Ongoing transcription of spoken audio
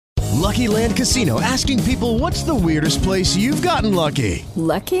Lucky Land Casino, asking people, what's the weirdest place you've gotten lucky?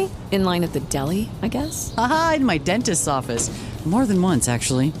 Lucky? In line at the deli, I guess? Aha, in my dentist's office. More than once,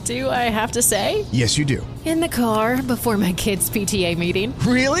 actually. Do I have to say? Yes, you do. In the car before my kids' PTA meeting.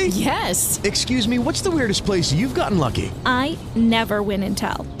 Really? Yes. Excuse me, what's the weirdest place you've gotten lucky? I never win and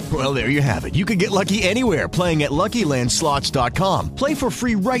tell. Well, there you have it. You can get lucky anywhere, playing at LuckyLandSlots.com. Play for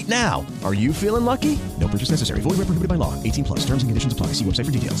free right now. Are you feeling lucky? No purchase necessary. Void where prohibited by law. 18 plus. Terms and conditions apply. See website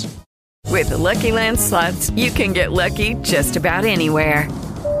for details. With the Lucky Land Slots, you can get lucky just about anywhere.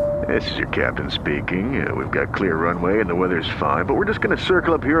 This is your captain speaking. We've got clear runway and the weather's fine, but we're just going to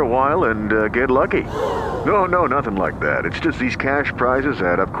circle up here a while and get lucky. No, nothing like that. It's just these cash prizes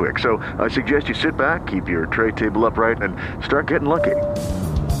add up quick. So I suggest you sit back, keep your tray table upright, and start getting lucky.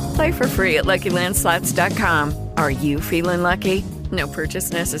 Play for free at LuckyLandSlots.com. Are you feeling lucky? No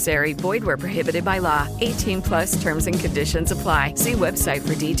purchase necessary. Void where prohibited by law. 18 plus terms and conditions apply. See website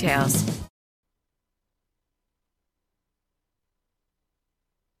for details.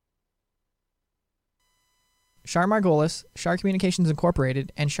 Shar Margolis, Shar Communications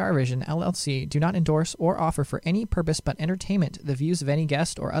Incorporated, and Shar Vision LLC do not endorse or offer for any purpose but entertainment the views of any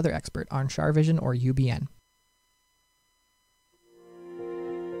guest or other expert on Shar Vision or UBN.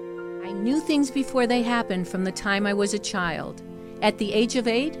 I knew things before they happened from the time I was a child. At the age of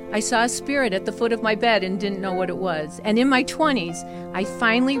 8, I saw a spirit at the foot of my bed and didn't know what it was. And in my 20s, I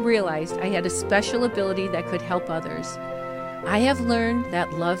finally realized I had a special ability that could help others. I have learned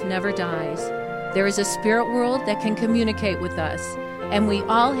that love never dies. There is a spirit world that can communicate with us, and we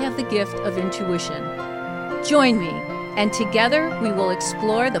all have the gift of intuition. Join me, and together we will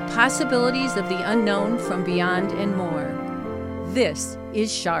explore the possibilities of the unknown from beyond and more. This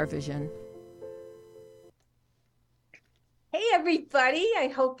is Shar Vision. Hey everybody, I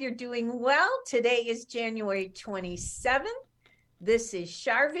hope you're doing well. Today is January 27th. This is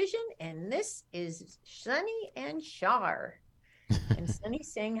Shar Vision, and this is Sunny and Shar. And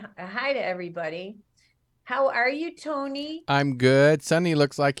Sunny's saying hi to everybody. How are you, Tony? I'm good. Sunny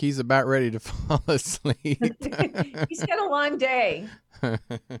looks like he's about ready to fall asleep. He's got a long day.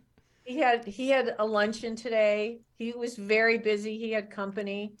 He had a luncheon today. He was very busy. He had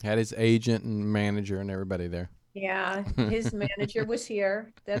company. Had his agent and manager and everybody there. Yeah, his manager was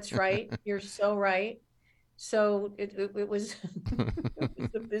here. That's right. You're so right. So it was,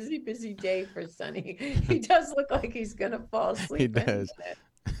 it was a busy day for Sunny. He does look like he's going to fall asleep. He does.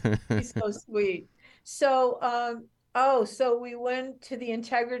 He's so sweet. So, so we went to the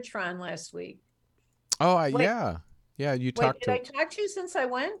Integratron last week. Oh, yeah. Yeah, you talked to... Did I talk to you since I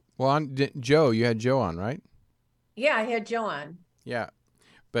went? Well, Joe, you had Joe on, right? Yeah, I had Joe on. Yeah,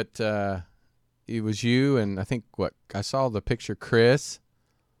 but it was you and I think, I saw the picture, Chris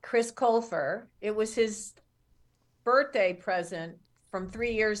Colfer. It was his birthday present from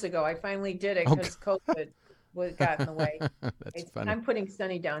 3 years ago. I finally did it because COVID got in the way. That's funny. I'm putting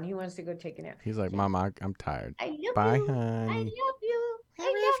Sunny down. He wants to go take a nap. He's like, Mama, I'm tired. I love Bye, you. honey. I love you. I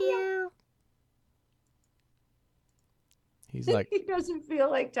love you. He's like, he doesn't feel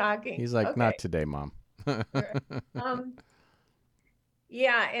like talking. He's like, not today, Mom.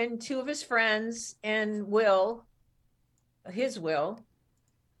 Yeah, and two of his friends and his Will.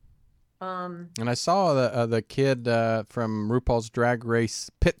 And I saw the kid from RuPaul's Drag Race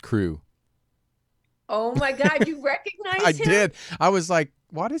pit crew. Oh my God, you recognize I him? did. I was like,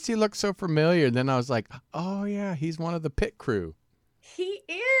 why does he look so familiar? Then I was like, oh yeah, he's one of the pit crew. He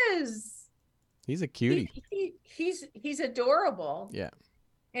is. He's a cutie. He's adorable. Yeah.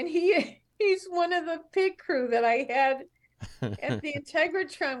 And he's one of the pit crew that I had at the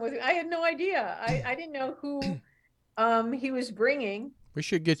Integratron with. I had no idea. I didn't know who he was bringing. We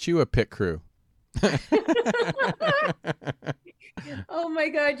should get you a pit crew. Oh my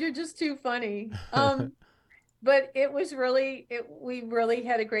God, you're just too funny. But it was we really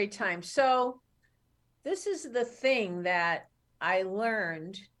had a great time. So this is the thing that I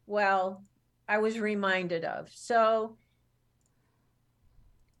learned. Well, I was reminded of. So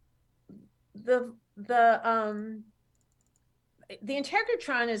the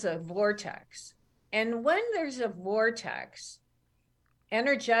Integratron is a vortex. And when there's a vortex,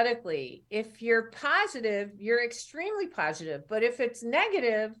 energetically, if you're positive, you're extremely positive. But if it's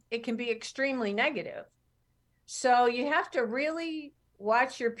negative, it can be extremely negative. So you have to really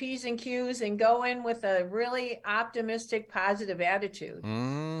watch your P's and Q's and go in with a really optimistic, positive attitude.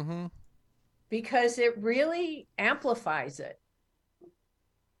 Mm-hmm. Because it really amplifies it.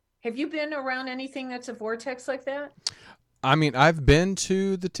 Have you been around anything that's a vortex like that? I mean, I've been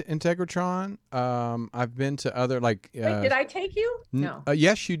to the Integratron. I've been to other Wait, did I take you? No.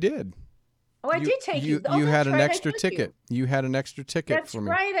 Yes, you did. Oh, I did take you. Oh, You that's had an right, I extra took ticket. You had an extra ticket That's for me.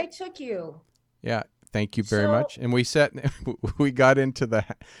 right. I took you. Yeah. Thank you very So- much. And we got into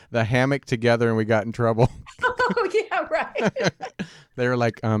the hammock together and we got in trouble. Oh, yeah, right. They were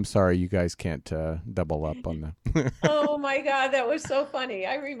like, I'm sorry, you guys can't double up on the. Oh my God, that was so funny.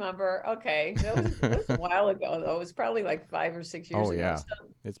 I remember. Okay. It was a while ago though. It was probably like 5 or 6 years Oh, ago. yeah. So,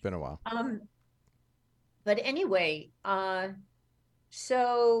 It's been a while. but anyway,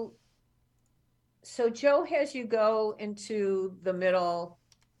 so Joe has you go into the middle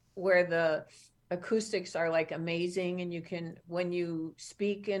where the acoustics are like amazing, and you can, when you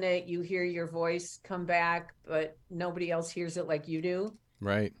speak in it, you hear your voice come back, but nobody else hears it like you do.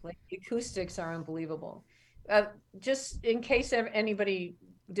 Right. Like the acoustics are unbelievable. Just in case anybody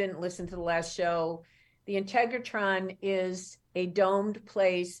didn't listen to the last show, the Integratron is a domed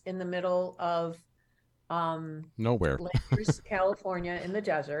place in the middle of Nowhere. Landers, California, in the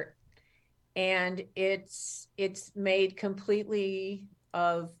desert, and it's made completely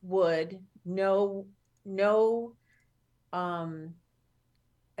of wood. No nails,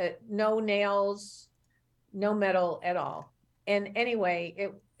 no metal at all. And anyway,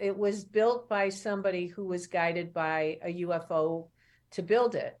 it was built by somebody who was guided by a UFO to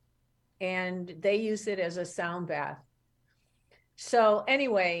build it, and they use it as a sound bath. So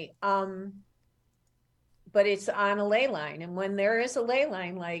anyway, but it's on a ley line, and when there is a ley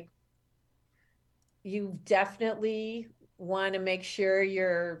line, like, you definitely want to make sure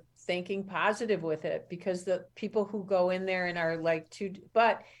you're thinking positive with it, because the people who go in there and are like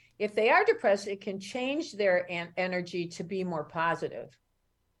but if they are depressed, it can change their energy to be more positive.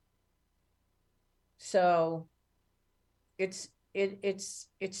 So it's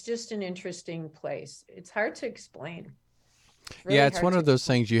just an interesting place. It's hard to explain. Really yeah, it's hard one to of those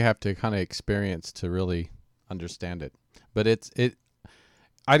things you have to kind of experience to really understand it. But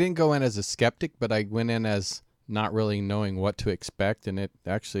I didn't go in as a skeptic, but I went in as not really knowing what to expect, and it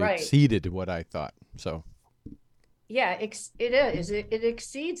actually Right. exceeded what I thought. So Yeah, it is. It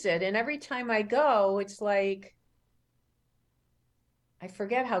exceeds it. And every time I go, it's like, I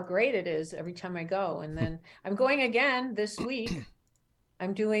forget how great it is every time I go. And then I'm going again this week.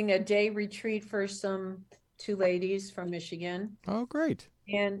 I'm doing a day retreat for two ladies from Michigan. oh, great.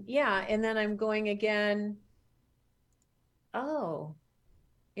 And yeah, and then I'm going again. Oh,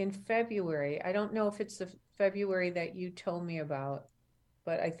 in February. I don't know if it's the February that you told me about,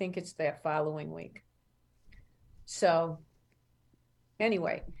 but I think it's that following week. So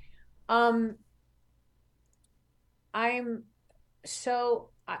anyway, so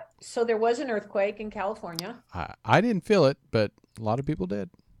there was an earthquake in California. I didn't feel it, but a lot of people did.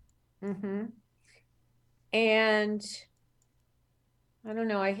 Mm-hmm. And I don't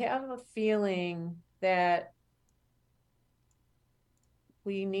know, I have a feeling that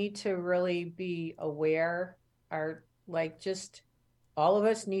we need to really be aware, just all of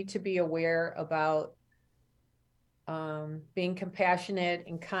us need to be aware about being compassionate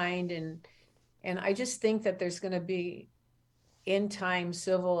and kind, and I just think that there's going to be in time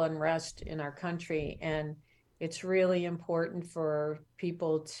civil unrest in our country, and it's really important for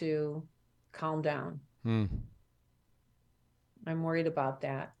people to calm down. I'm worried about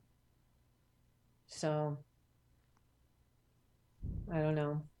that. So I don't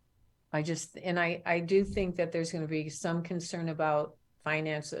know. I do think that there's going to be some concern about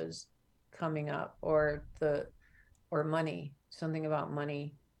finances coming up, or money, something about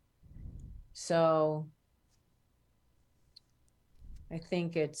money. So I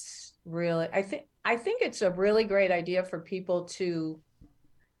think it's a really great idea for people to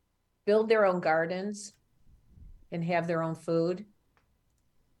build their own gardens and have their own food.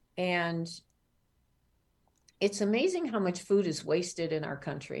 And it's amazing how much food is wasted in our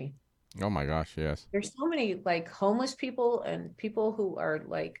country. Oh my gosh, yes. There's so many like homeless people and people who are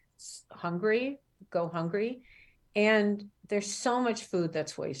like go hungry, and there's so much food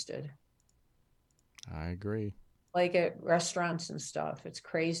that's wasted. I agree. Like at restaurants and stuff. It's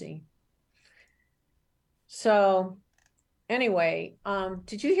crazy. So anyway,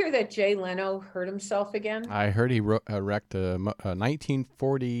 did you hear that Jay Leno hurt himself again? I heard he wrecked a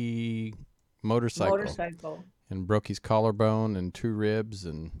 1940 motorcycle and broke his collarbone and 2 ribs.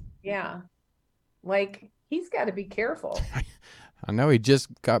 And yeah, like he's got to be careful. I know he just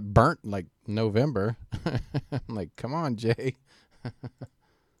got burnt like November. I'm like, come on, Jay.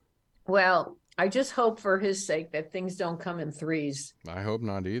 Well, I just hope for his sake that things don't come in threes. I hope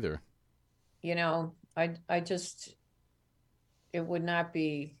not either. You know, I just, it would not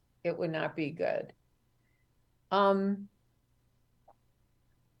be good. I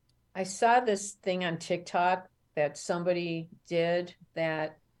saw this thing on TikTok that somebody did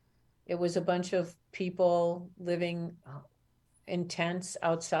that it was a bunch of people living in tents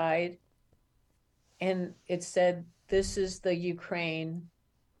outside. And it said, "This is the Ukraine."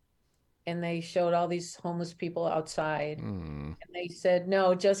 And they showed all these homeless people outside. And they said,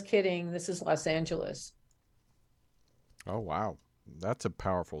 "No, just kidding. This is Los Angeles." Oh, wow. That's a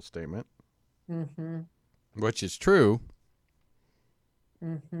powerful statement. Mm-hmm. Which is true.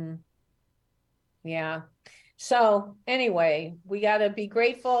 Mm-hmm. Yeah. So anyway, we got to be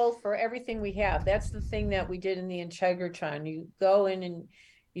grateful for everything we have. That's the thing that we did in the Integratron. You go in and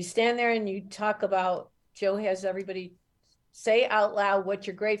you stand there and you talk about, Joe has everybody say out loud what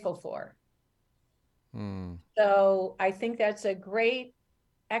you're grateful for. So I think that's a great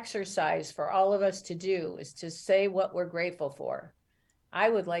exercise for all of us to do, is to say what we're grateful for. I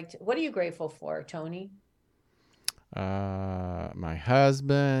would like to. What are you grateful for, Tony? My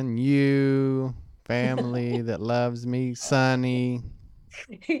husband, you, family that loves me, Sonny.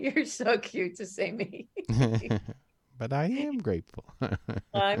 You're so cute to say me. But I am grateful.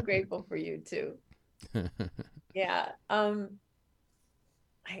 I'm grateful for you too. Yeah.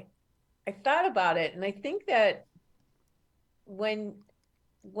 I thought about it, and I think that when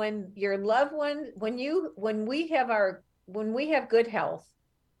your loved one, when we have good health,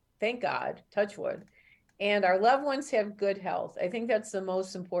 thank God, touch wood, and our loved ones have good health, I think that's the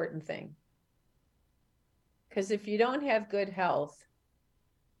most important thing. Because if you don't have good health,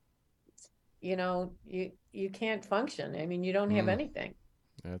 you can't function. I mean, you don't have anything.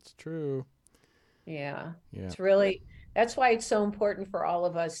 That's true. Yeah. Yeah. It's really, that's why it's so important for all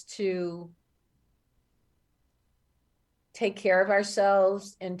of us to take care of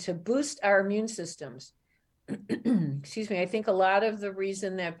ourselves and to boost our immune systems. Excuse me. I think a lot of the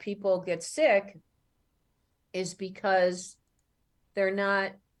reason that people get sick is because they're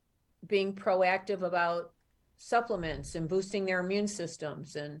not being proactive about supplements and boosting their immune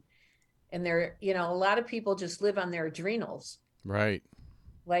systems. And they're, a lot of people just live on their adrenals. Right.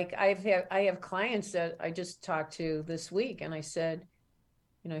 Like I have clients that I just talked to this week, and I said,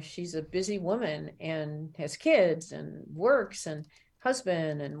 she's a busy woman and has kids and works and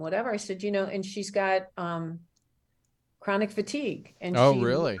husband and whatever. I said, and she's got chronic fatigue. And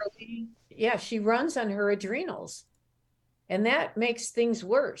really? Yeah, she runs on her adrenals, and that makes things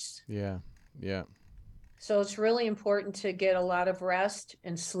worse. Yeah. Yeah. So it's really important to get a lot of rest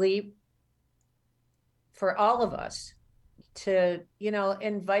and sleep for all of us.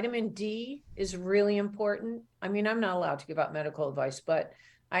 And vitamin D is really important. I mean, I'm not allowed to give out medical advice, but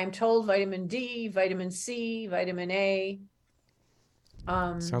I'm told vitamin D, vitamin C, vitamin A.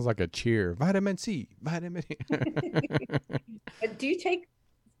 Sounds like a cheer. Vitamin C, vitamin E. Do you take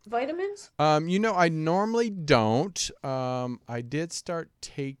vitamins? I normally don't. I did start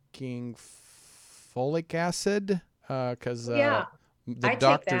taking folic acid because the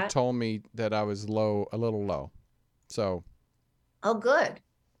doctor told me that I was a little low. So. Oh, good.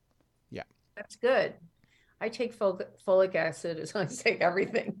 Yeah. That's good. I take folic acid as I take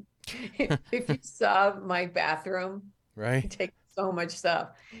everything. If you saw my bathroom, right? I take so much stuff.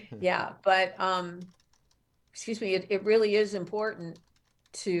 Yeah. But, excuse me, it really is important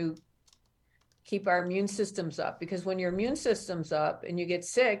to keep our immune systems up, because when your immune system's up and you get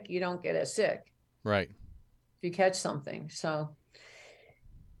sick, you don't get as sick. Right. If you catch something. So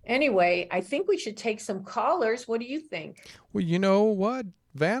anyway, I think we should take some callers. What do you think? Well, you know what,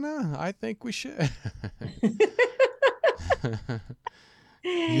 Vanna? I think we should.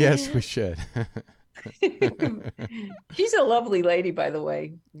 Yes, we should. She's a lovely lady, by the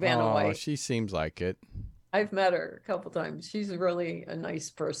way, Vanna White. She seems like it. I've met her a couple times. She's really a nice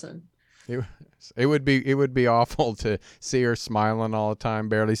person. It would be awful to see her smiling all the time,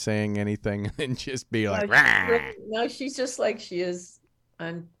 barely saying anything, and just be like, no, she's just like she is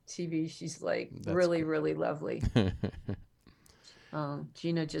on TV. She's like really, really lovely.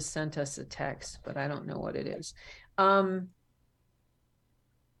 Gina just sent us a text, but I don't know what it is.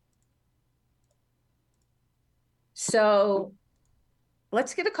 So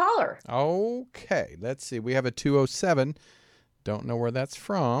let's get a caller. Okay, let's see. We have a 207. Don't know where that's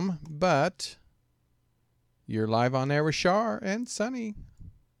from, but you're live on air with Shar and Sunny.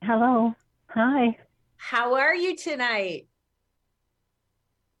 Hello. Hi. How are you tonight?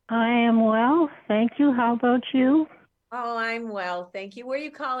 I am well, thank you. How about you? Oh, I'm well, thank you. Where are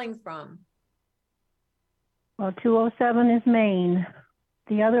you calling from? Well, 207 is Maine,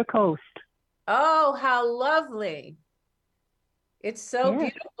 the other coast. Oh, how lovely. It's so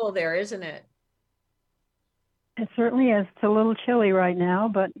beautiful there, isn't it? It certainly is. It's a little chilly right now,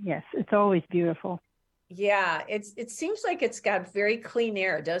 but yes, it's always beautiful. Yeah, it seems like it's got very clean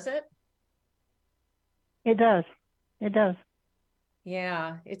air, does it? It does. It does.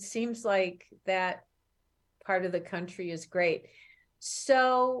 Yeah, it seems like that part of the country is great.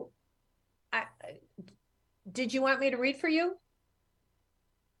 So, did you want me to read for you?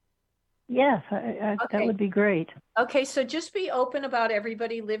 Yes, Okay. that would be great. Okay, so just be open about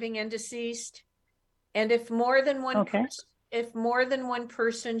everybody living and deceased. And if more than one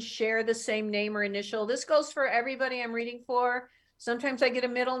person share the same name or initial, this goes for everybody I'm reading for. Sometimes I get a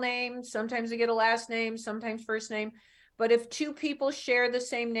middle name, sometimes I get a last name, sometimes first name. But if 2 people share the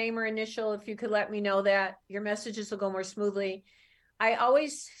same name or initial, if you could let me know that, your messages will go more smoothly. I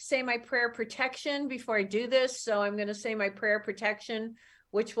always say my prayer protection before I do this. So I'm going to say my prayer protection,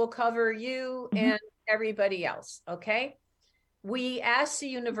 which will cover you and everybody else. Okay. We ask the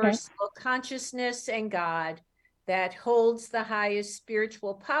universal consciousness and God that holds the highest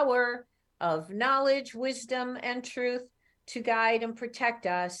spiritual power of knowledge, wisdom, and truth to guide and protect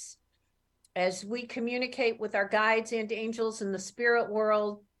us as we communicate with our guides and angels in the spirit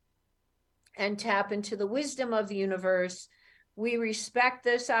world and tap into the wisdom of the universe. We respect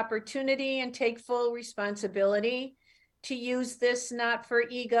this opportunity and take full responsibility to use this not for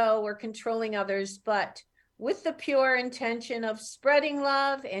ego or controlling others, but with the pure intention of spreading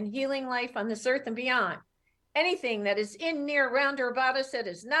love and healing life on this earth and beyond. Anything that is in, near, around, or about us that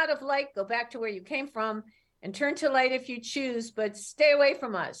is not of light, go back to where you came from and turn to light if you choose, but stay away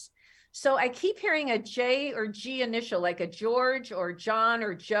from us. So I keep hearing a J or G initial, like a George or John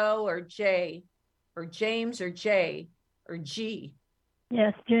or Joe or J or James or J or G.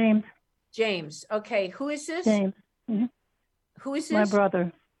 Yes, James. James. Okay. Who is this? James. Who is this? My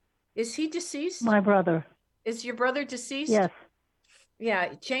brother. Is he deceased? My brother. Is your brother deceased? Yes.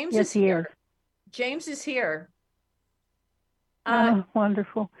 Yeah. James yes, is here. Is. James is here. Oh,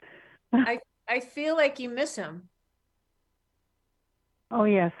 wonderful. I feel like you miss him. Oh,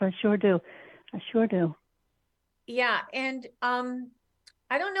 yes, I sure do. Yeah. And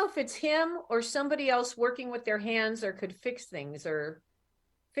I don't know if it's him or somebody else working with their hands or could fix things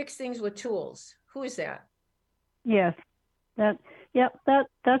with tools. Who is that? Yes. That's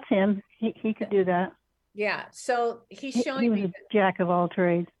him. He could do that. Yeah. So he's showing me a jack of all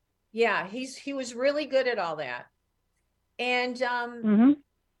trades. Yeah, he was really good at all that. And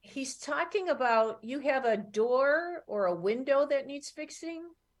he's talking about you have a door or a window that needs fixing,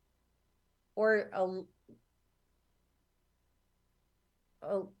 or do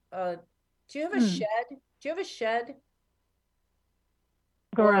you have a shed? Do you have a shed?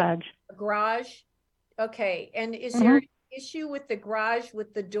 Garage. A garage. Okay. And is there an issue with the garage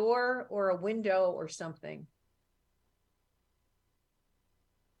with the door or a window or something?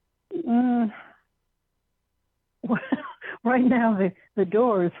 Right now the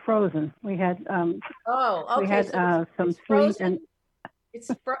door is frozen. We had okay. We had so some sleet and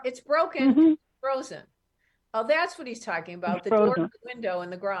it's broken. It's frozen. Oh, that's what he's talking about. It's the frozen. Door, the window,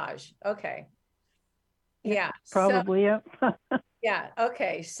 and the garage. Okay. Yeah. Probably, so, yeah.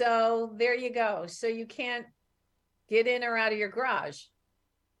 Okay. So there you go. So you can't get in or out of your garage.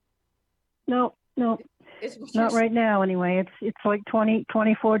 No. Not right now anyway. It's like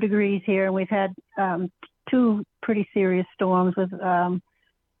 24 degrees here, and we've had 2 pretty serious storms with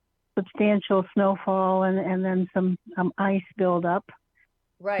substantial snowfall and then some ice buildup.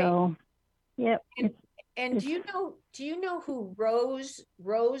 Right. So, yeah. And do you know who Rose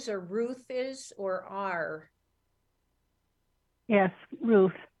or Ruth is or are? Yes,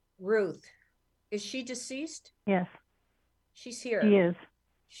 Ruth. Ruth. Is she deceased? Yes. She's here. She is.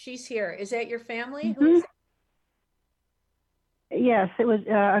 She's here. Is that your family? Who is that? Yes, it was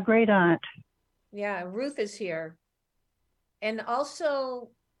a great aunt. Yeah, Ruth is here. And also,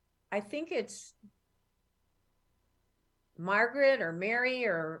 I think it's Margaret or Mary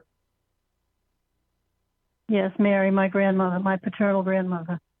or... Yes, Mary, my grandmother, my paternal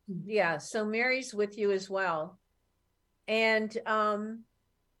grandmother. Yeah, so Mary's with you as well. And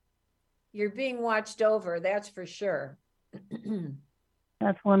you're being watched over, that's for sure.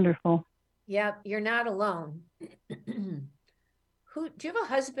 That's wonderful. Yeah, you're not alone. Do you have a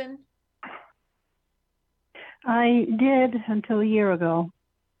husband? I did until a year ago.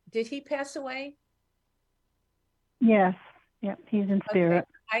 Did he pass away? Yes. Yep, he's in spirit.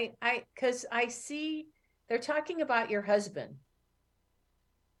 Okay. Because I see they're talking about your husband.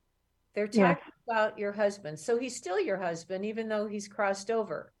 They're talking about your husband. So he's still your husband, even though he's crossed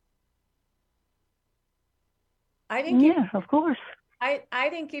over. Of course. I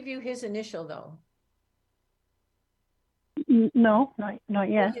didn't give you his initial though. No, not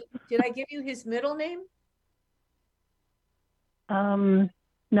yet. Did I give you his middle name?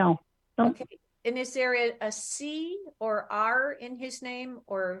 No. Okay. And is there a C or R in his name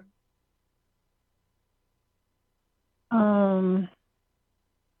or?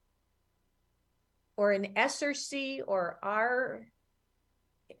 or an S or C or R?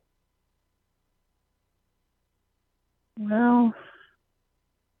 Well,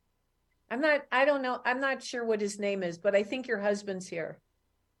 I don't know. I'm not sure what his name is, but I think your husband's here.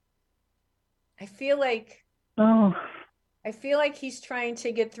 I feel like he's trying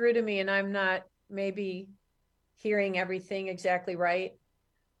to get through to me, and I'm not maybe hearing everything exactly right.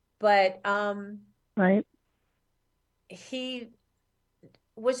 But right.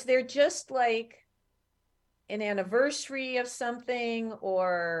 Was there just like an anniversary of something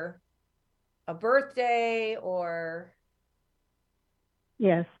or a birthday or?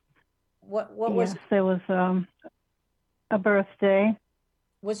 Yes. What was? Yes, there was a birthday.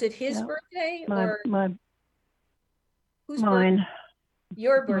 Was it his birthday or whose mine? Birthday?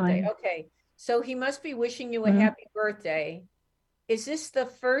 Your birthday. Mine. Okay. So he must be wishing you a happy birthday. Is this the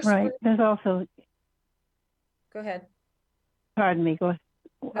first? Right. Birthday? There's also. Go ahead. Pardon me. Go ahead.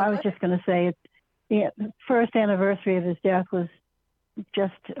 I was just going to say the first anniversary of his death was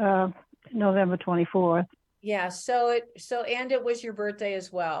just November 24th. Yeah. And it was your birthday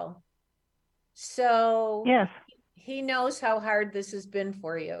as well. So yes, he knows how hard this has been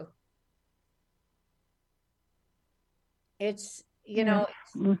for you. It's,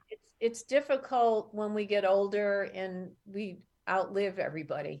 it's difficult when we get older and we outlive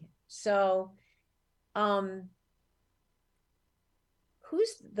everybody. So,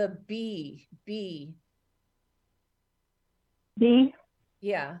 who's the B? B?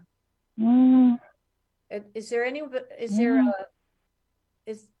 Yeah. Is there any, is there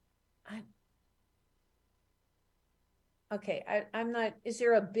I'm not, is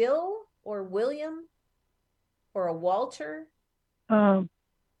there a Bill or William or a Walter? There's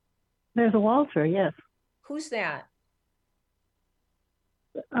a Walter, yes. Who's that?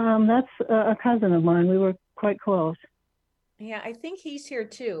 That's a cousin of mine. We were quite close. Yeah, I think he's here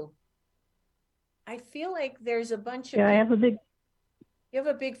too. I feel like there's a bunch of you have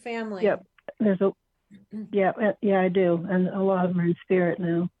a big family. Yep. I do. And a lot of them are in spirit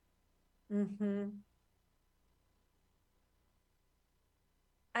now. Mm-hmm.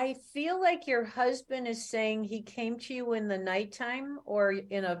 I feel like your husband is saying he came to you in the nighttime or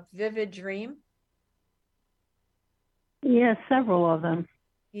in a vivid dream. Yes, several of them.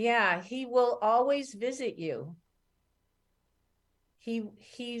 He will always visit you.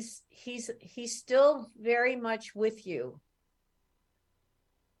 He's still very much with you.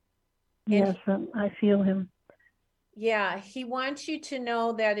 Yes, I feel him. Yeah, he wants you to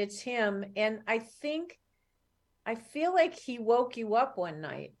know that it's him. And I feel like he woke you up one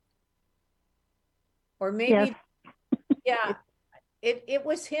night. Or maybe, yes. it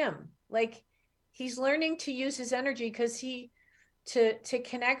was him. Like he's learning to use his energy because to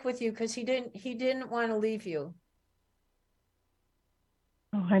connect with you because he didn't want to leave you.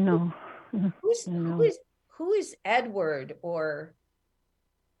 Oh, I know. Who is Edward or?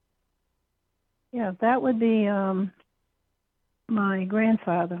 Yeah, that would be my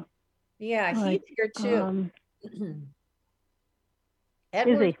grandfather. Yeah, he's here too.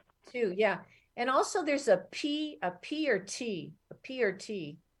 Edward too, yeah. And also there's a P or T.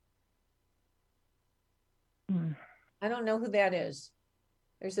 I don't know who that is.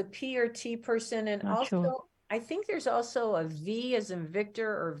 There's a P or T person, and Not also sure. I think there's also a V as in Victor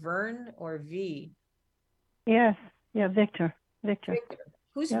or Vern or V. Yes, yeah, Victor.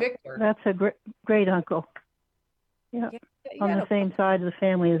 Who's Victor? That's a great uncle. Yeah, on the same side of the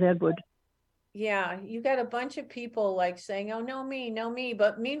family as Edward. Yeah, you got a bunch of people like saying, "Oh, no me,"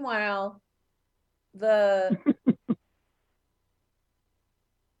 but meanwhile,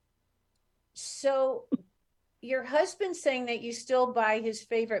 so your husband's saying that you still buy his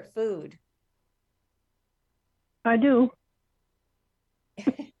favorite food. I do.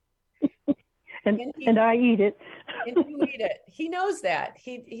 and I eat it. And you eat it. He knows that.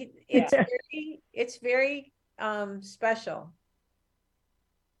 It's very special.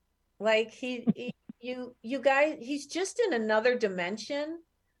 Like you guys, he's just in another dimension,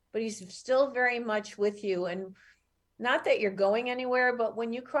 but he's still very much with you. And not that you're going anywhere, but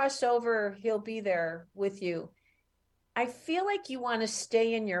when you cross over, he'll be there with you. I feel like you want to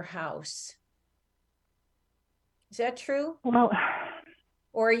stay in your house. Is that true? Well,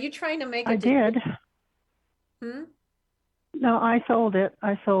 or are you trying to make I did. No, I sold it.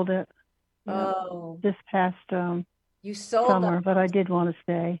 Oh, this past you sold summer, but I did want to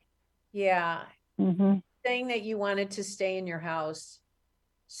stay. Yeah. Mm-hmm. Saying that you wanted to stay in your house.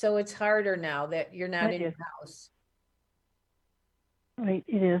 So it's harder now that you're not in your house. Right,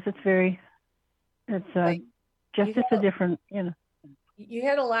 it is. It's a different, You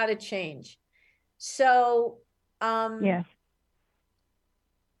had a lot of change. So yes.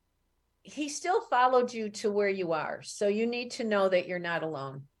 he still followed you to where you are. So you need to know that you're not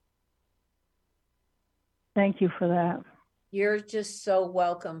alone. Thank you for that. You're just so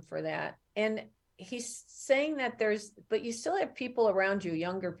welcome for that. And he's saying that but you still have people around you,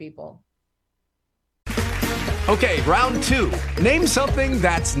 younger people. Okay, round 2. Name something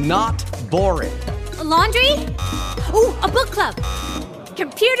that's not boring. A laundry? Ooh, a book club.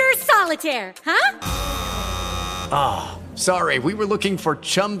 Computer solitaire, huh? Ah, oh, sorry, we were looking for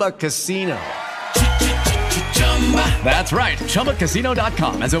Chumba Casino. That's right,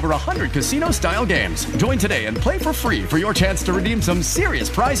 ChumbaCasino.com has over 100 casino-style games. Join today and play for free for your chance to redeem some serious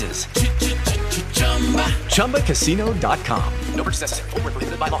prizes. ChumbaCasino.com. No purchase necessary. Void where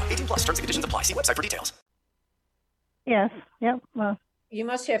prohibited by law. 18+ terms and conditions apply. See website for details. Yes. Yep. Well, you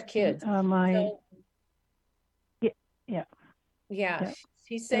must have kids. Yeah. Yeah.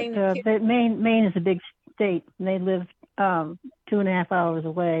 He's saying that Maine is a big state, and they live 2.5 hours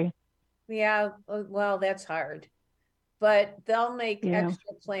away. Yeah, well, that's hard, but they'll make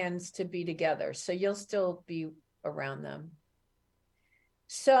extra plans to be together, so you'll still be around them.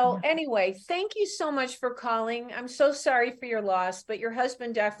 So anyway, thank you so much for calling. I'm so sorry for your loss, but your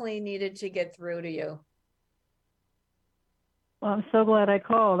husband definitely needed to get through to you. Well, I'm so glad I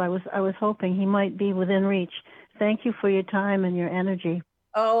called. I was hoping he might be within reach. Thank you for your time and your energy.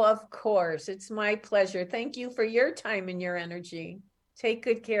 Oh, of course. It's my pleasure. Thank you for your time and your energy. Take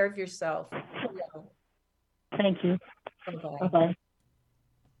good care of yourself. Thank you. Bye-bye. Bye-bye.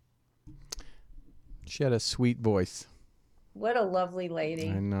 She had a sweet voice. What a lovely lady.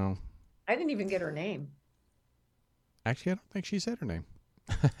 I know. I didn't even get her name. Actually, I don't think she said her name.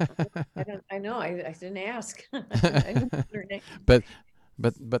 I know. I didn't ask. I didn't get her name.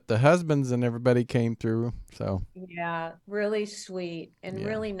 But the husbands and everybody came through. So yeah, really sweet and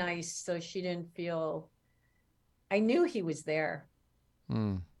really nice. So she didn't feel. I knew he was there.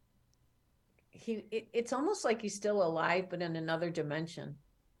 It's almost like he's still alive, but in another dimension.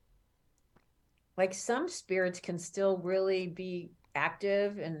 Like some spirits can still really be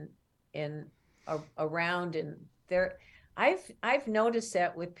active and around, and they're. I've noticed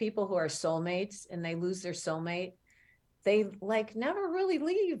that with people who are soulmates and they lose their soulmate, they like never really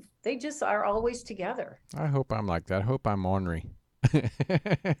leave. They just are always together. I hope I'm like that. I hope I'm ornery.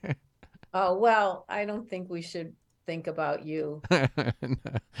 Oh, well, I don't think we should think about you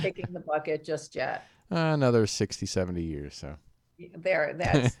kicking the bucket just yet. Another 60, 70 years. So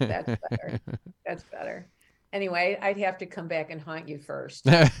that's better. That's better. Anyway, I'd have to come back and haunt you first.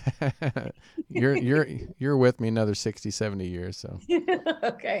 You're with me another 60, 70 years. So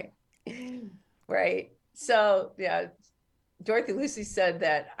okay. Right. So yeah. Dorothy Lucy said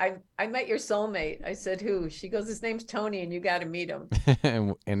that I met your soulmate. I said, who? She goes, his name's Tony, and you got to meet him.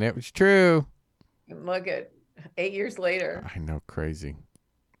 And it was true. And look at 8 years later. I know, crazy.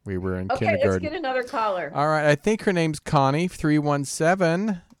 We were in kindergarten. Okay, let's get another caller. All right, I think her name's Connie,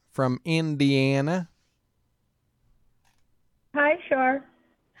 317 from Indiana. Hi, Shar.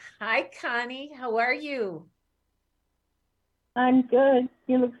 Hi, Connie. How are you? I'm good.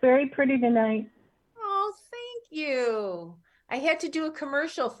 You look very pretty tonight. Oh, thank you. I had to do a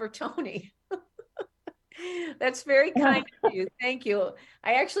commercial for Tony. That's very kind of you. Thank you.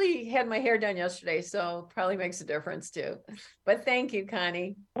 I actually had my hair done yesterday, so probably makes a difference too. But thank you,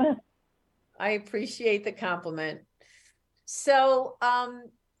 Connie. I appreciate the compliment. So,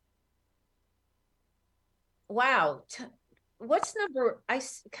 wow. What's number?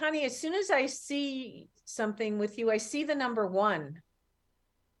 Connie, as soon as I see something with you, I see the number 1.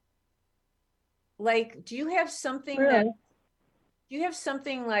 Like, do you have something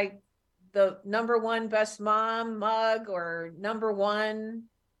like the number 1 best mom mug or number 1?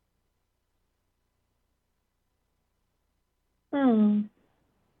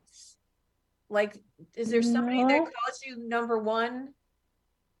 Like, is there somebody that calls you number 1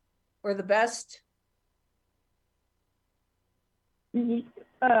 or the best?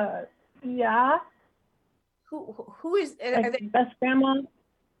 Yeah. Who is are they? Best grandma?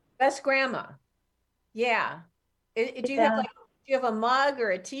 Best grandma. Yeah. Do you have a mug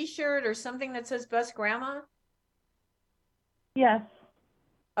or a T-shirt or something that says best grandma? Yes.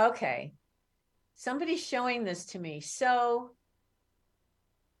 Okay. Somebody's showing this to me. So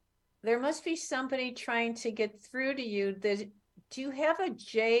there must be somebody trying to get through to you. Do you have a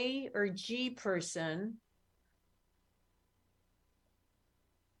J or G person?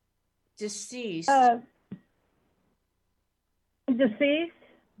 Deceased. Deceased?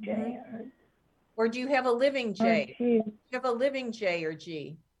 J or do you have a living J? Do you have a living J or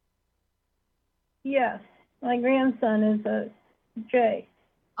G? Yes. My grandson is a J.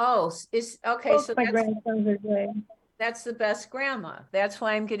 Oh, okay. Both my grandsons are J. That's the best grandma. That's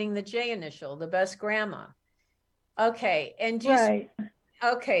why I'm getting the J initial, the best grandma. Okay. And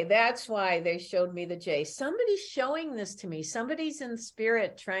okay, that's why they showed me the J. Somebody's showing this to me. Somebody's in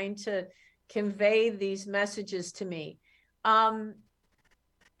spirit trying to convey these messages to me. And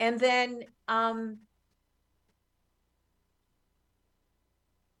then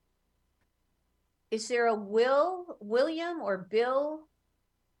is there a William or Bill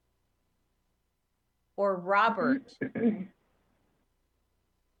or Robert?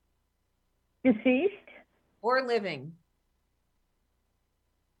 Deceased? Or living?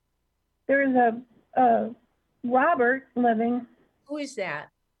 There's a Robert living. Who is that?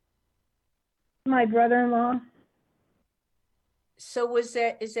 My brother-in-law. So is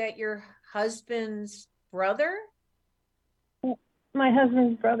that your husband's brother? My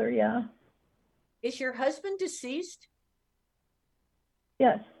husband's brother, yeah. Is your husband deceased?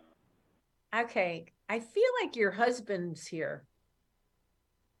 Yes. Okay. I feel like your husband's here.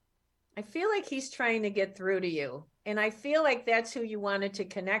 I feel like he's trying to get through to you. And I feel like that's who you wanted to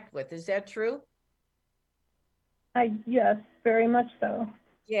connect with. Is that true? Yes, very much so.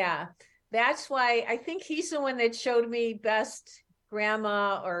 Yeah. That's why I think he's the one that showed me best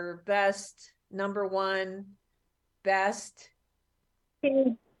grandma or best number one, best.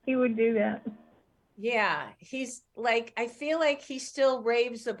 He would do that. Yeah. He's like, I feel like he still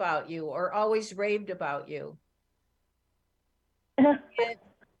raves about you or always raved about you.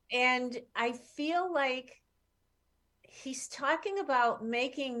 And I feel like he's talking about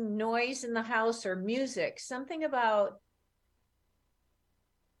making noise in the house or music, something about,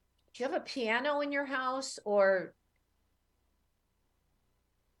 do you have a piano in your house or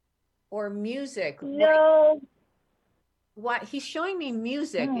music? No. What he's showing me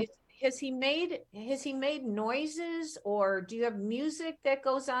music. Has he made noises, or do you have music that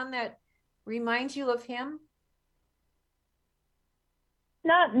goes on that reminds you of him?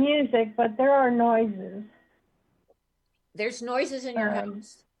 Not music, but there are noises. There's noises in your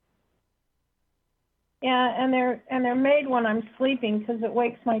house. Yeah, and they're made when I'm sleeping because it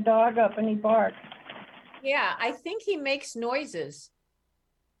wakes my dog up and he barks. Yeah, I think he makes noises.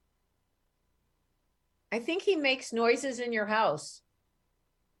 I think he makes noises in your house.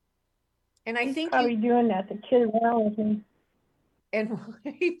 And I think probably doing that to kid around with me. And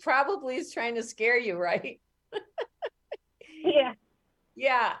he probably is trying to scare you, right? Yeah.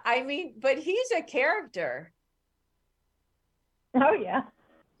 Yeah, I mean, but he's a character. Oh, yeah.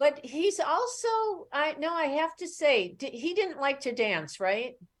 But he's also, I have to say, he didn't like to dance,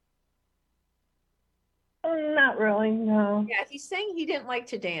 right? Not really, no. Yeah, he's saying he didn't like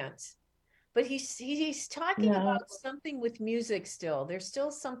to dance. But he's talking about something with music still. There's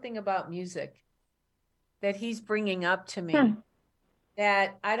still something about music that he's bringing up to me.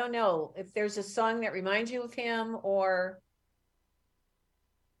 That, I don't know, if there's a song that reminds you of him or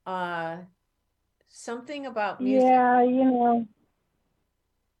something about music. Yeah,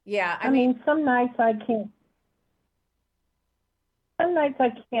 Yeah, I mean, some nights I can't. Some nights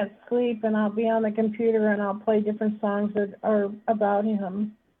I can't sleep, and I'll be on the computer and I'll play different songs that are about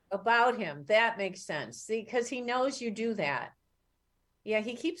him. About him, that makes sense. See, because he knows you do that. Yeah,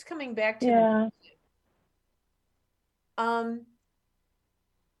 he keeps coming back to the music.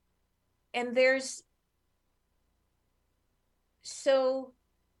 And there's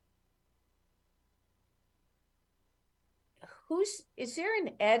is there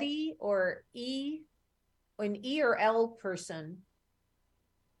an Eddie or an E or L person?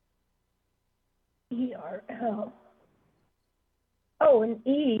 E-R-L. Oh, an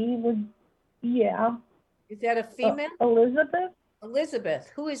E would, yeah. Is that a female? Elizabeth?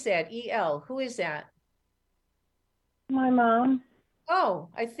 Elizabeth. Who is that? E-L. Who is that? My mom. Oh,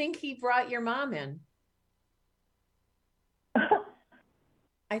 I think he brought your mom in.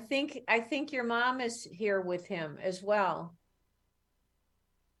 I think your mom is here with him as well.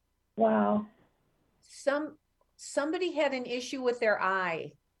 Wow. Somebody had an issue with their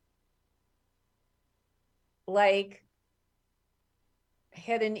eye. Like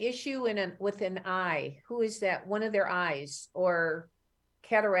had an issue with an eye. Who is that? One of their eyes or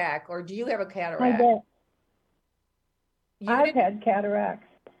cataract, or do you have a cataract? I've had cataracts.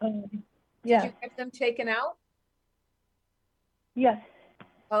 Yeah. Did you get them taken out? Yes.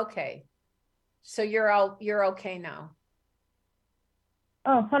 Okay. So you're okay now.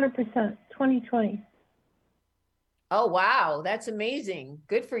 Oh, 100%. 2020. Oh, wow. That's amazing.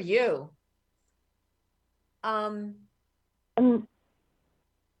 Good for you.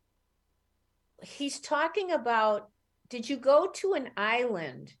 He's talking about, did you go to an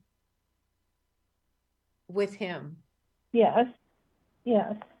island with him? Yes.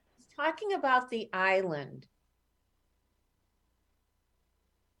 Yes. He's talking about the island.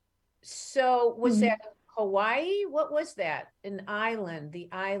 So was that Hawaii? What was that? An island, the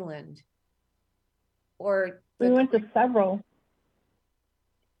island? Or we went to several.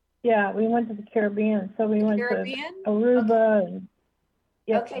 Yeah, we went to the Caribbean. So we went to Aruba. Okay. And,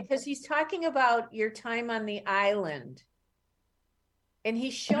 yep. Okay, because he's talking about your time on the island. And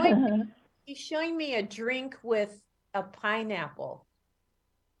he's showing me a drink with a pineapple.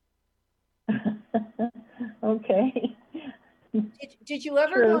 Okay. Did you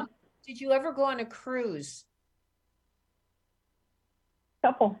ever go on a cruise?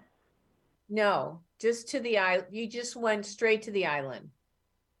 Couple. No, just to the island. You just went straight to the island.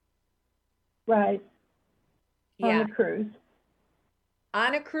 Right. Yeah. On a cruise.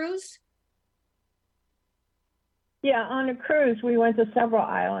 On a cruise? Yeah, on a cruise we went to several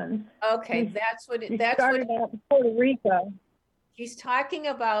islands. Okay, we started out in Puerto Rico. He's talking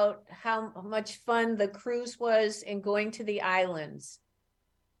about how much fun the cruise was and going to the islands.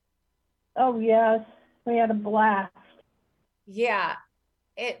 Oh yes, we had a blast. Yeah,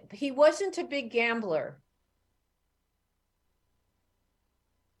 he wasn't a big gambler.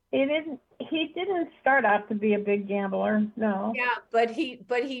 He didn't start out to be a big gambler, no. Yeah, but he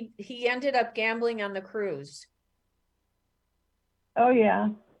ended up gambling on the cruise. Oh yeah.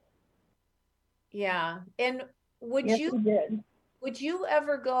 Yeah, and would you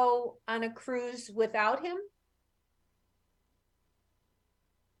ever go on a cruise without him?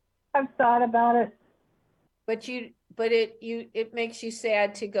 I've thought about it. But it makes you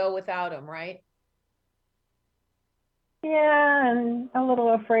sad to go without him, right? Yeah, and a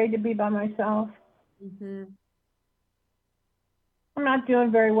little afraid to be by myself. Mm-hmm. I'm not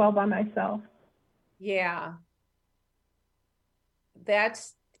doing very well by myself. Yeah.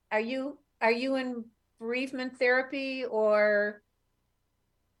 Are you in bereavement therapy or?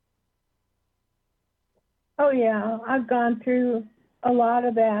 Oh yeah, I've gone through a lot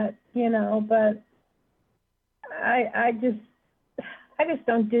of that, but I just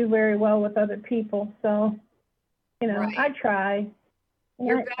don't do very well with other people. So, right. I try.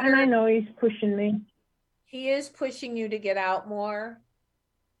 And I know he's pushing me. He is pushing you to get out more,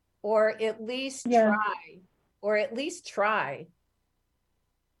 or at least try. Or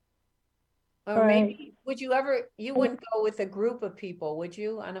right. Maybe you wouldn't go with a group of people, would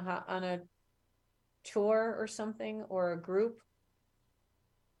you, on a tour or something, or a group?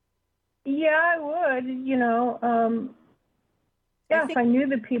 Yeah, I would, if I knew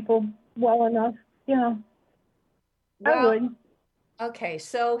the people well enough, I would. Okay,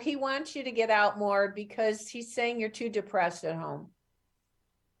 so he wants you to get out more because he's saying you're too depressed at home.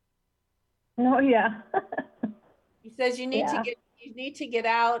 Oh, yeah. He says you need to get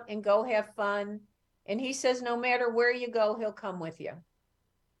out and go have fun. And he says no matter where you go, he'll come with you.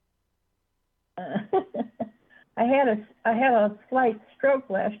 I had a slight stroke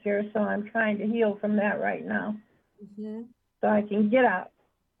last year, so I'm trying to heal from that right now. Mm-hmm. So I can get out.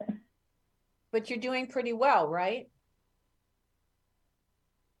 But you're doing pretty well, right?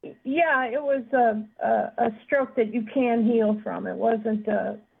 Yeah, it was a stroke that you can heal from. It wasn't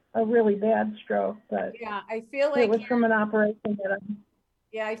a really bad stroke, but I feel like it was from an operation that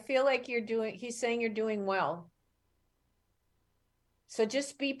I feel like he's saying you're doing well. So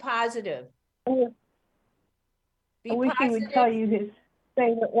just be positive. I wish he would tell you his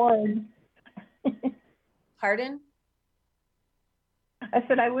favorite word. Pardon? I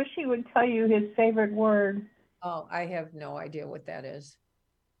said, I wish he would tell you his favorite word. Oh, I have no idea what that is.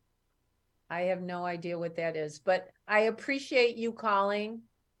 But I appreciate you calling.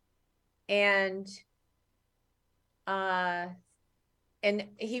 And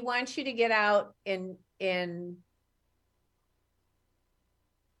he wants you to get out and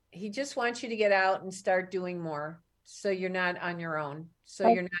he just wants you to get out and start doing more. So you're not on your own. So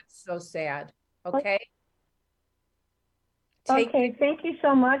you're not so sad. Okay? Okay, thank you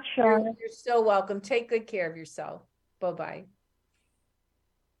so much. You're so welcome. Take good care of yourself. Bye-bye.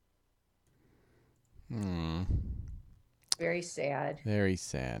 Very sad. Very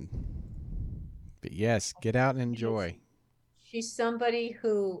sad. But yes, get out and enjoy. She's somebody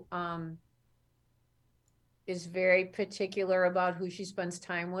who is very particular about who she spends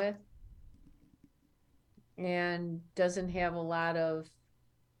time with and doesn't have a lot of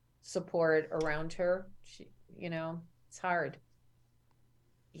support around her. It's hard.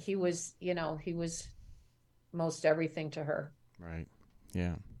 He was most everything to her. Right.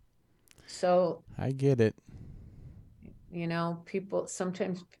 Yeah. So I get it. People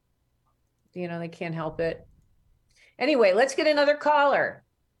sometimes, they can't help it. Anyway, let's get another caller.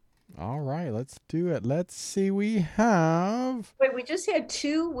 All right, let's do it. Let's see. We have. Wait, we just had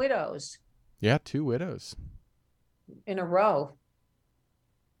 2 widows. Yeah, 2 widows. In a row.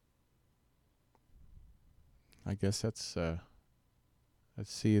 I guess that's.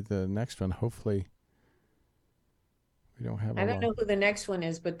 Let's see the next one. Hopefully, we don't have. I don't know who the next one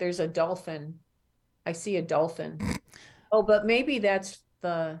is, but there's a dolphin. I see a dolphin. Oh, but maybe that's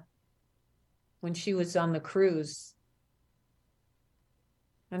when she was on the cruise.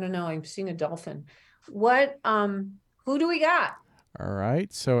 I don't know. I'm seeing a dolphin. What? Who do we got? All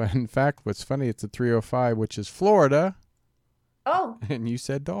right. So, in fact, what's funny? It's a 305, which is Florida. Oh. And you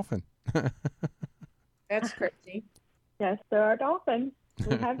said dolphin. That's crazy. Yes, there are dolphins.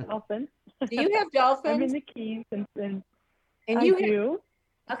 We have dolphins. Do you have dolphins? I'm in the Keys, and you do.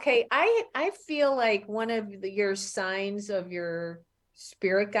 Okay, I feel like one of your signs of your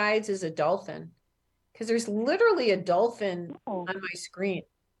spirit guides is a dolphin, because there's literally a dolphin on my screen.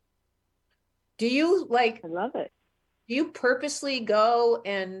 Do you I love it. Do you purposely go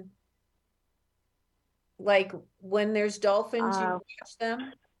and when there's dolphins, you watch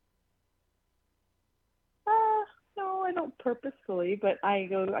them? No, I don't purposefully, but I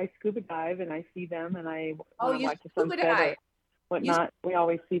scuba dive and I see them, and I you watch the scuba sunset dive. or whatnot. We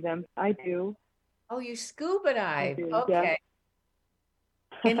always see them. I do. Oh, you scuba dive. do, Okay.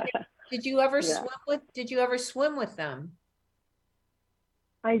 Yeah. And did you ever swim with them?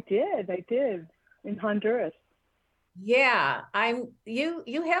 I did in Honduras. Yeah,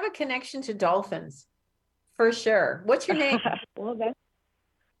 you have a connection to dolphins for sure. What's your name? Well,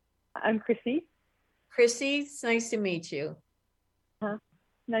 I'm Chrissy. Chrissy, it's nice to meet you.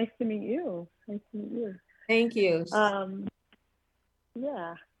 Nice to meet you. Thank you.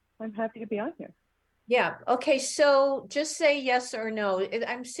 Yeah, I'm happy to be on here. Yeah. Okay. So just say yes or no.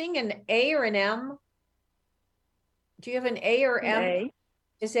 I'm seeing an A or an M. Do you have an A or M? A.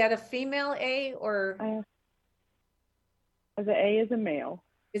 Is that a female A or? The A is a male.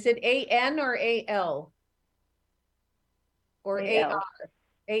 Is it A-N or A-L? Or A-R?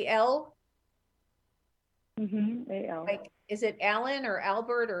 A-L? Mm-hmm. A-L. Is it Alan or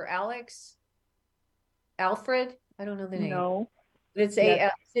Albert or Alex? Alfred? I don't know the name. No. But it's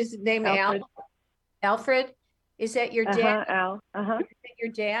A-L. Is his name Alfred. Alfred? Is that your dad? Al. Is that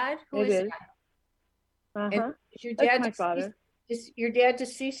your dad? Who it is is. that? Is your That's dad my deceased? father. Is your dad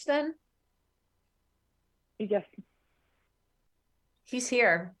deceased then? Yes. He's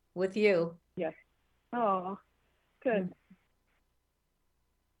here with you. Yes. Oh, good.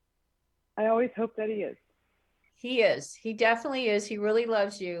 I always hope that he is. He is. He definitely is. He really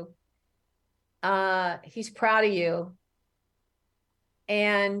loves you. He's proud of you.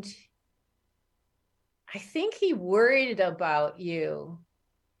 And I think he worried about you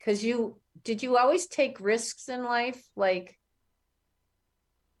because did you always take risks in life? Like,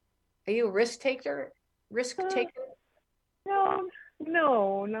 are you a risk taker?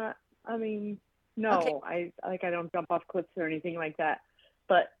 No, not. I mean, no. Okay. I don't jump off cliffs or anything like that.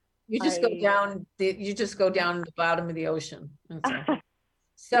 But you just go down. You just go down the bottom of the ocean.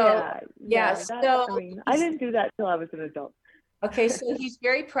 So I didn't do that till I was an adult. Okay, so he's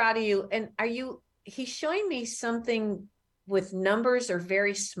very proud of you. And he's showing me something with numbers or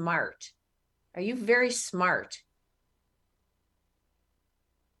very smart. Are you very smart?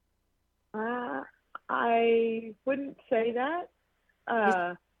 I wouldn't say that.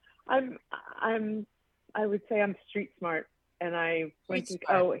 I would say I'm street smart, and I went to.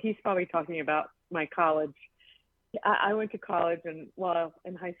 Oh, he's probably talking about my college. I went to college, and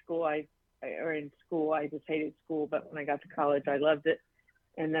in high school, I just hated school. But when I got to college, I loved it.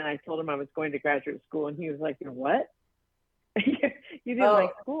 And then I told him I was going to graduate school, and he was like, "You're what? You didn't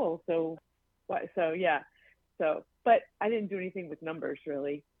like school, so what?" So yeah, but I didn't do anything with numbers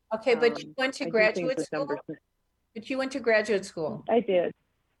really. Okay, but you went to graduate school. But you went to graduate school. I did.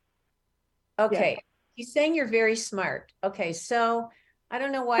 Okay, yeah. He's saying you're very smart. Okay, so I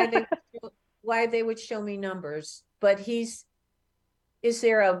don't know why they would show me numbers, but is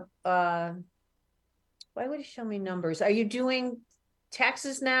there why would he show me numbers? Are you doing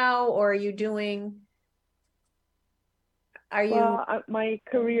taxes now, or my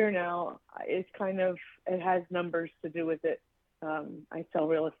career now is it has numbers to do with it. I sell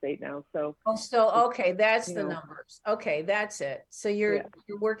real estate now, so. Okay, that's the numbers. Okay, that's it. So you're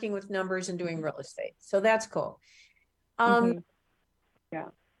working with numbers and doing real estate. So that's cool. Yeah.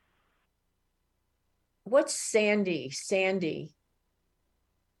 What's Sandy?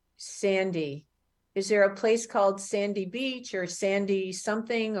 Is there a place called Sandy Beach or Sandy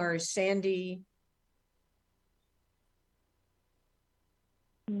something or Sandy?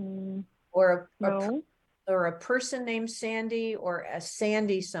 Or a person named Sandy or a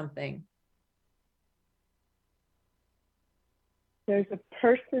Sandy something? There's a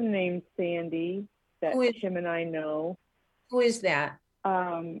person named Sandy that Tim and I know. Who is that?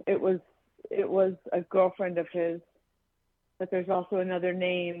 It it was a girlfriend of his, but there's also another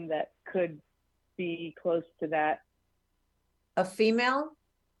name that could be close to that. A female?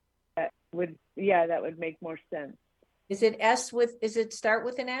 That would make more sense. Is it start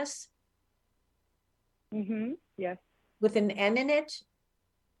with an S? Mm-hmm. Yes. With an N in it?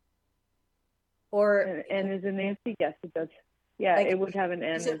 Or N is in Nancy? Yes, it does. Yeah, like, it would have an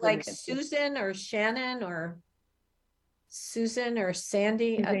N. Is it like Susan or Shannon or Susan or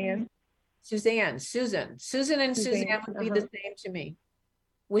Sandy? Suzanne. Susan and Suzanne would be the same to me.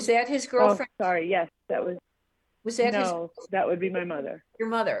 Was that his girlfriend? Oh, sorry. Yes, that was. Was that that would be my mother. Your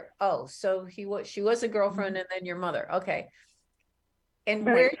mother. Oh, so she was a girlfriend and then your mother. Okay. And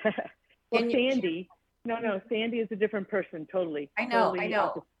where? Well, Sandy. No, Sandy is a different person. Totally. I know.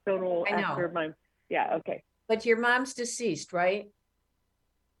 Total after my. Yeah. Okay. But your mom's deceased, right?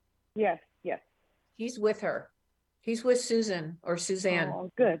 Yes. He's with her. He's with Susan or Suzanne.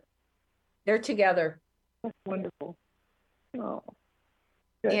 Oh, good. They're together. That's wonderful. Oh.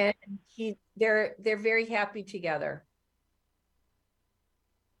 Good. And they're very happy together.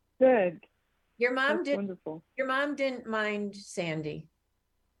 Good. Your mom That's wonderful. Your mom didn't mind Sandy.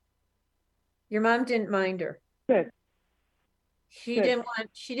 Your mom didn't mind her. Good. She didn't want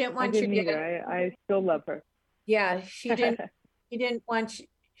your dad. I still love her. Yeah, she didn't want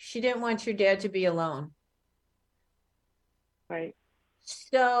your dad to be alone. Right.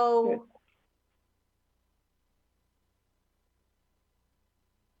 So good.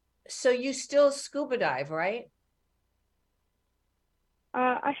 So you still scuba dive, right?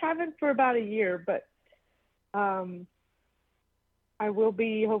 I haven't for about a year, but I will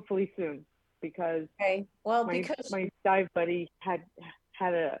be hopefully soon because my dive buddy had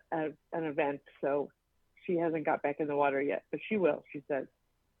an event, so she hasn't got back in the water yet, but she will, she says.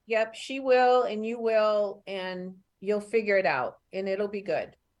 Yep, she will, and you will, and you'll figure it out, and it'll be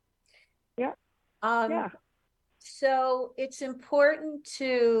good. Yeah. Yeah. So it's important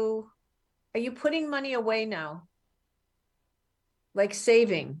to, are you putting money away now? Like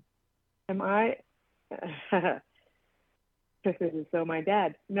saving? Am I? So my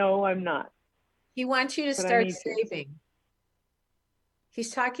dad. No, I'm not. He wants you to start saving.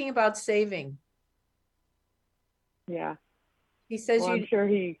 He's talking about saving. Yeah. He says I'm sure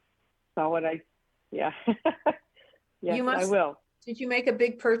he saw what yeah. Yes, I will. Did you make a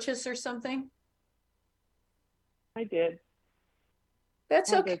big purchase or something? I did.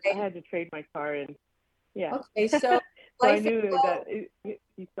 That's okay. I had to trade my car in. Yeah. Okay, so, so I knew that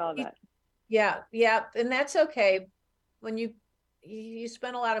he saw that. Yeah, and that's okay. When you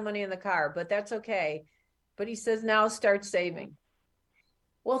spend a lot of money in the car, but that's okay. But he says now start saving.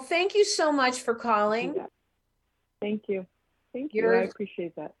 Well, thank you so much for calling. Yeah. Thank you. Thank you. I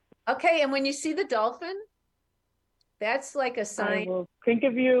appreciate that. Okay, and when you see the dolphin, that's like a sign. I will think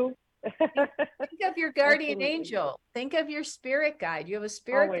of you. Think of your guardian angel. Think of your spirit guide. You have a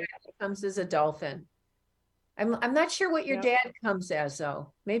spirit guide that comes as a dolphin. I'm not sure what your dad comes as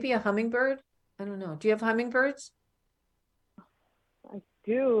though. Maybe a hummingbird? I don't know. Do you have hummingbirds? I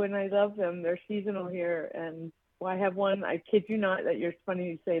do, and I love them. They're seasonal here, and I have one. I kid you not. It's funny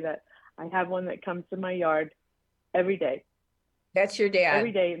you say that. I have one that comes to my yard every day. That's your dad.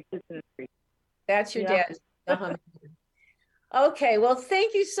 Every day and sits in the tree. That's your dad. The hummingbird. Okay. Well,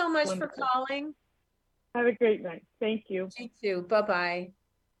 thank you so much for calling. Have a great night. Thank you. You too. Bye-bye.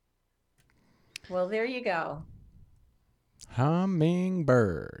 Well, there you go.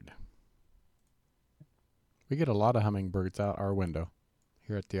 Hummingbird. We get a lot of hummingbirds out our window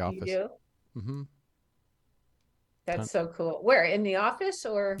here at the office. You do? Mm-hmm. That's so cool. Where, in the office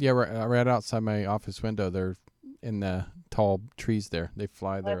or? Yeah, right outside my office window. They're in the tall trees there. They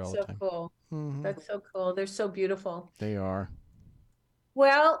fly there all the time. That's so cool. Mm-hmm. That's so cool. They're so beautiful. They are.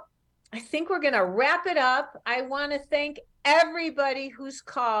 Well, I think we're going to wrap it up. I want to thank everybody who's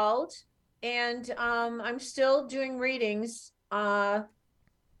called. And I'm still doing readings. You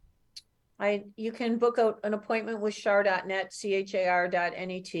can book an appointment with char.net,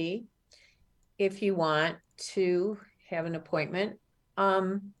 char.net, if you want to have an appointment.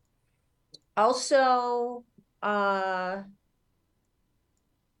 Also, I'm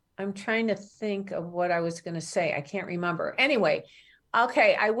trying to think of what I was going to say. I can't remember. Anyway,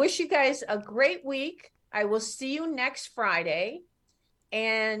 okay. I wish you guys a great week. I will see you next Friday.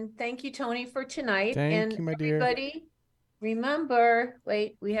 And thank you, Tony, for tonight. Thank you, my dear. Everybody, remember,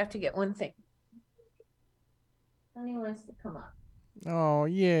 wait, we have to get one thing. Tony wants to come up. Oh,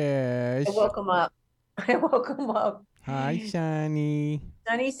 yes. I woke him up. Hi, Sonny.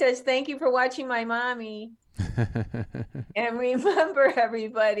 Sonny says, thank you for watching my mommy. And remember,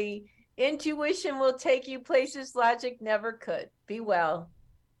 everybody, intuition will take you places logic never could. Be well.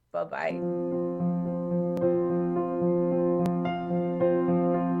 Bye-bye.